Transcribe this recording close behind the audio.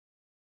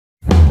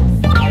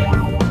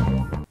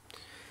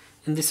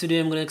In this video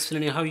I'm going to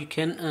explain you how you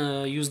can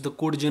use the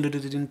code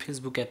generator in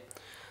Facebook app.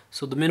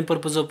 So the main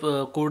purpose of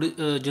code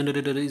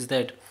generator is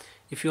that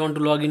if you want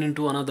to log in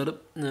into another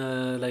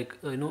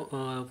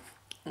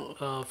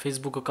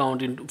Facebook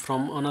account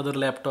from another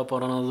laptop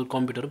or another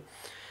computer,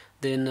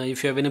 then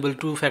if you have enabled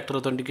two-factor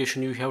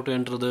authentication, you have to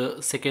enter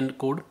the second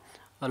code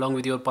along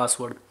with your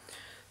password.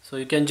 So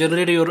you can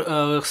generate your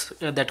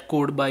that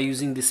code by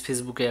using this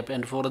Facebook app,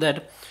 and for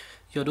that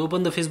you have to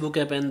open the Facebook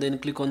app and then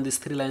click on these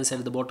three lines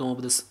at the bottom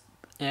of this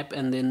app,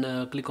 and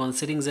then click on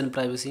settings and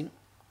privacy.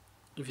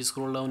 If you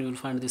scroll down, you will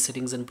find the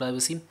settings and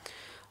privacy.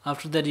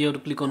 After that you have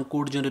to click on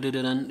code generator,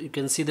 and you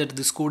can see that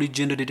this code is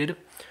generated.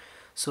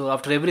 So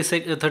after every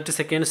 30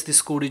 seconds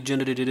this code is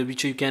generated,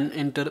 which you can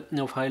enter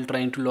while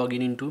trying to log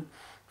in into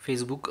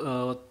Facebook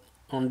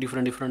on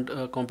different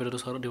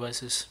computers or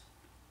devices.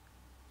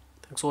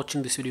 Thanks for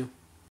watching this video.